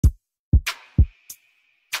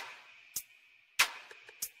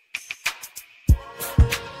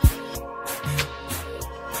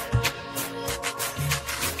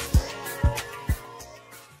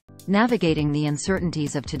Navigating the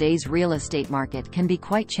uncertainties of today's real estate market can be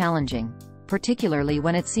quite challenging, particularly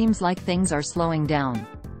when it seems like things are slowing down.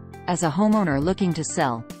 As a homeowner looking to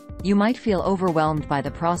sell, you might feel overwhelmed by the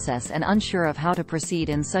process and unsure of how to proceed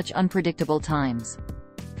in such unpredictable times.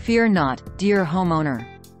 Fear not, dear homeowner.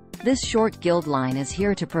 This short guide line is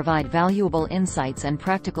here to provide valuable insights and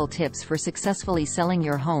practical tips for successfully selling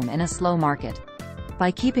your home in a slow market. By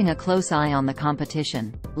keeping a close eye on the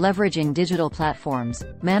competition, leveraging digital platforms,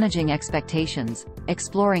 managing expectations,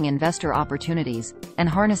 exploring investor opportunities, and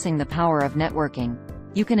harnessing the power of networking,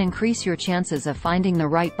 you can increase your chances of finding the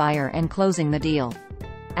right buyer and closing the deal.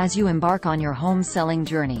 As you embark on your home selling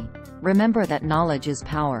journey, remember that knowledge is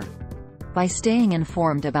power. By staying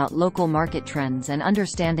informed about local market trends and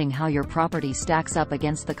understanding how your property stacks up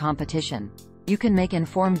against the competition, you can make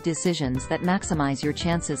informed decisions that maximize your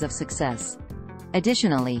chances of success.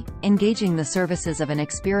 Additionally, engaging the services of an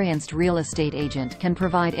experienced real estate agent can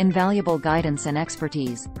provide invaluable guidance and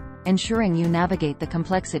expertise, ensuring you navigate the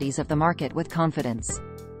complexities of the market with confidence.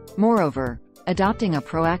 Moreover, adopting a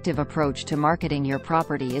proactive approach to marketing your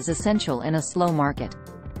property is essential in a slow market.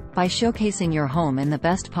 By showcasing your home in the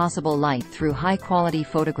best possible light through high-quality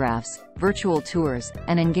photographs, virtual tours,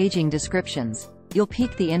 and engaging descriptions, you'll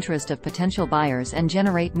pique the interest of potential buyers and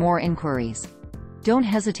generate more inquiries. Don't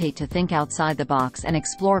hesitate to think outside the box and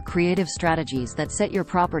explore creative strategies that set your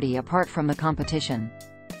property apart from the competition.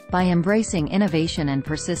 By embracing innovation and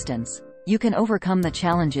persistence, you can overcome the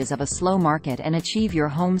challenges of a slow market and achieve your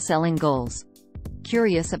home selling goals.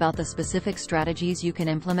 Curious about the specific strategies you can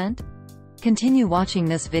implement? Continue watching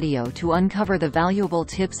this video to uncover the valuable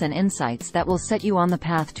tips and insights that will set you on the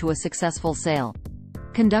path to a successful sale.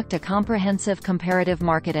 Conduct a comprehensive comparative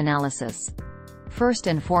market analysis. First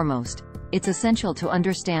and foremost, it's essential to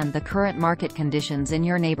understand the current market conditions in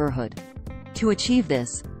your neighborhood. To achieve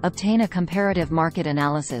this, obtain a comparative market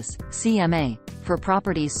analysis (CMA) for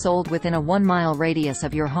properties sold within a 1-mile radius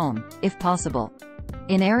of your home, if possible.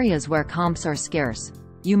 In areas where comps are scarce,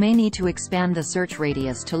 you may need to expand the search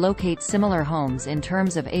radius to locate similar homes in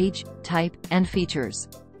terms of age, type, and features.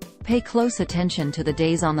 Pay close attention to the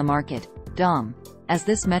days on the market (DOM), as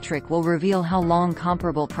this metric will reveal how long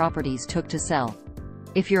comparable properties took to sell.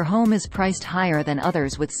 If your home is priced higher than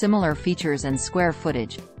others with similar features and square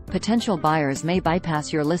footage, potential buyers may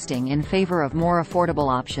bypass your listing in favor of more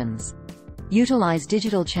affordable options. Utilize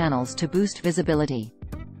digital channels to boost visibility.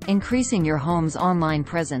 Increasing your home's online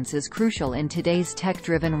presence is crucial in today's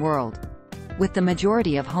tech-driven world. With the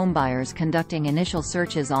majority of homebuyers conducting initial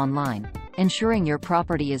searches online, ensuring your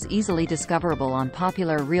property is easily discoverable on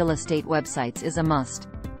popular real estate websites is a must.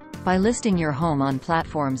 By listing your home on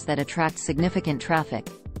platforms that attract significant traffic,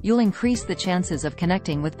 you'll increase the chances of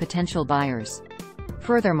connecting with potential buyers.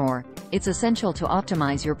 Furthermore, it's essential to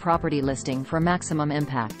optimize your property listing for maximum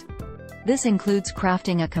impact. This includes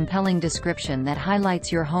crafting a compelling description that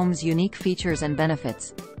highlights your home's unique features and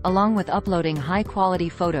benefits, along with uploading high-quality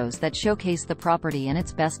photos that showcase the property in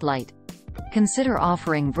its best light. Consider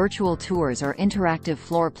offering virtual tours or interactive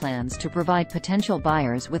floor plans to provide potential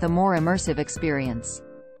buyers with a more immersive experience.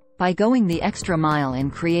 By going the extra mile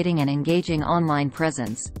in creating an engaging online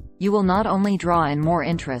presence, you will not only draw in more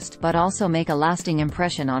interest but also make a lasting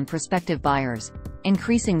impression on prospective buyers,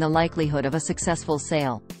 increasing the likelihood of a successful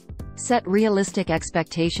sale. Set realistic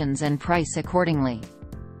expectations and price accordingly.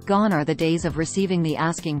 Gone are the days of receiving the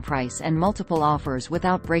asking price and multiple offers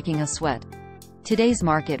without breaking a sweat. Today's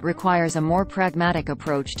market requires a more pragmatic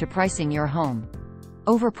approach to pricing your home.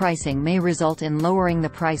 Overpricing may result in lowering the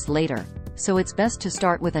price later, so it's best to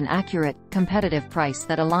start with an accurate, competitive price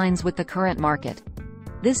that aligns with the current market.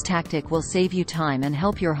 This tactic will save you time and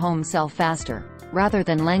help your home sell faster, rather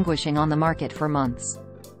than languishing on the market for months.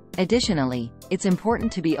 Additionally, it's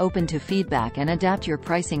important to be open to feedback and adapt your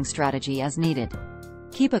pricing strategy as needed.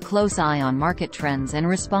 Keep a close eye on market trends and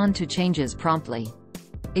respond to changes promptly.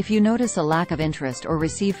 If you notice a lack of interest or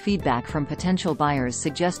receive feedback from potential buyers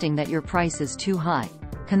suggesting that your price is too high,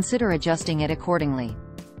 consider adjusting it accordingly.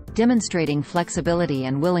 Demonstrating flexibility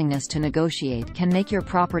and willingness to negotiate can make your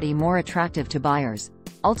property more attractive to buyers,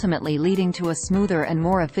 ultimately leading to a smoother and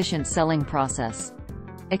more efficient selling process.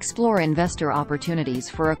 Explore investor opportunities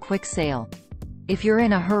for a quick sale. If you're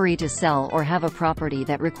in a hurry to sell or have a property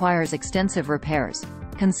that requires extensive repairs,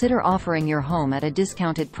 consider offering your home at a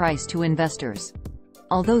discounted price to investors.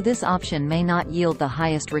 Although this option may not yield the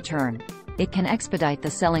highest return, it can expedite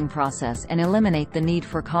the selling process and eliminate the need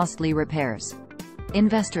for costly repairs.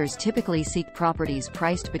 Investors typically seek properties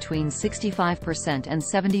priced between 65% and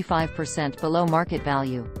 75% below market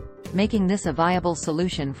value, making this a viable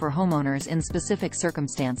solution for homeowners in specific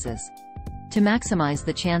circumstances. To maximize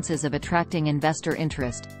the chances of attracting investor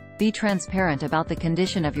interest, Be transparent about the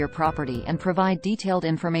condition of your property and provide detailed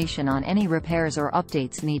information on any repairs or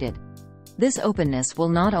updates needed. This openness will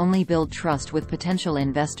not only build trust with potential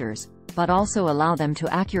investors, but also allow them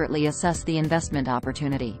to accurately assess the investment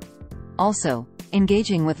opportunity. Also,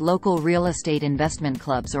 engaging with local real estate investment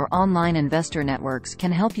clubs or online investor networks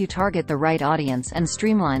can help you target the right audience and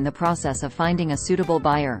streamline the process of finding a suitable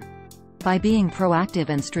buyer. By being proactive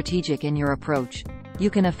and strategic in your approach, you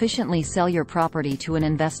can efficiently sell your property to an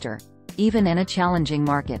investor, even in a challenging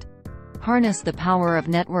market. Harness the power of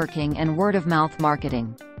networking and word-of-mouth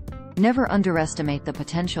marketing. Never underestimate the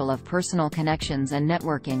potential of personal connections and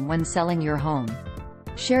networking when selling your home.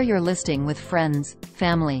 Share your listing with friends,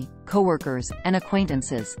 family, coworkers, and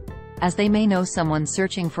acquaintances, as they may know someone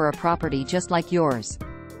searching for a property just like yours.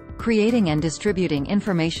 Creating and distributing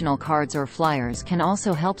informational cards or flyers can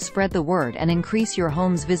also help spread the word and increase your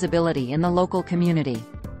home's visibility in the local community.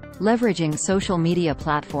 Leveraging social media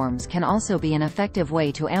platforms can also be an effective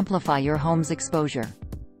way to amplify your home's exposure.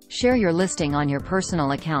 Share your listing on your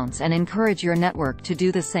personal accounts and encourage your network to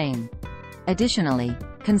do the same. Additionally,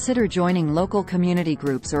 consider joining local community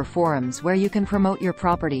groups or forums where you can promote your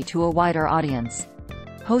property to a wider audience.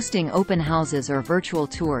 Hosting open houses or virtual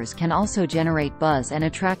tours can also generate buzz and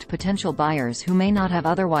attract potential buyers who may not have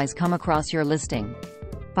otherwise come across your listing.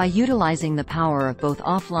 By utilizing the power of both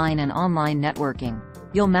offline and online networking,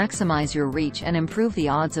 you'll maximize your reach and improve the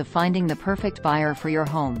odds of finding the perfect buyer for your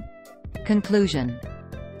home. Conclusion: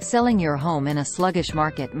 selling your home in a sluggish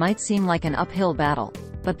market might seem like an uphill battle,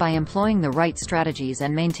 but by employing the right strategies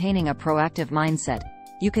and maintaining a proactive mindset,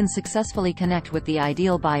 you can successfully connect with the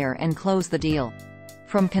ideal buyer and close the deal.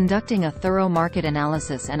 From conducting a thorough market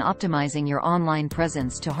analysis and optimizing your online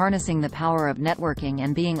presence to harnessing the power of networking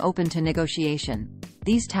and being open to negotiation,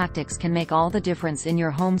 these tactics can make all the difference in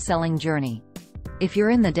your home selling journey. If you're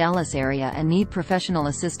in the Dallas area and need professional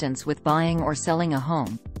assistance with buying or selling a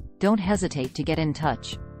home, don't hesitate to get in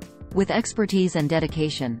touch. With expertise and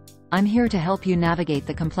dedication, I'm here to help you navigate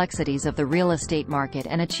the complexities of the real estate market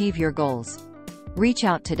and achieve your goals. Reach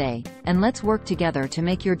out today, and let's work together to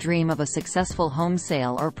make your dream of a successful home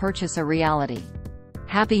sale or purchase a reality.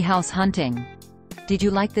 Happy house hunting! Did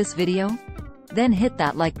you like this video? Then hit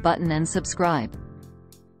that like button and subscribe.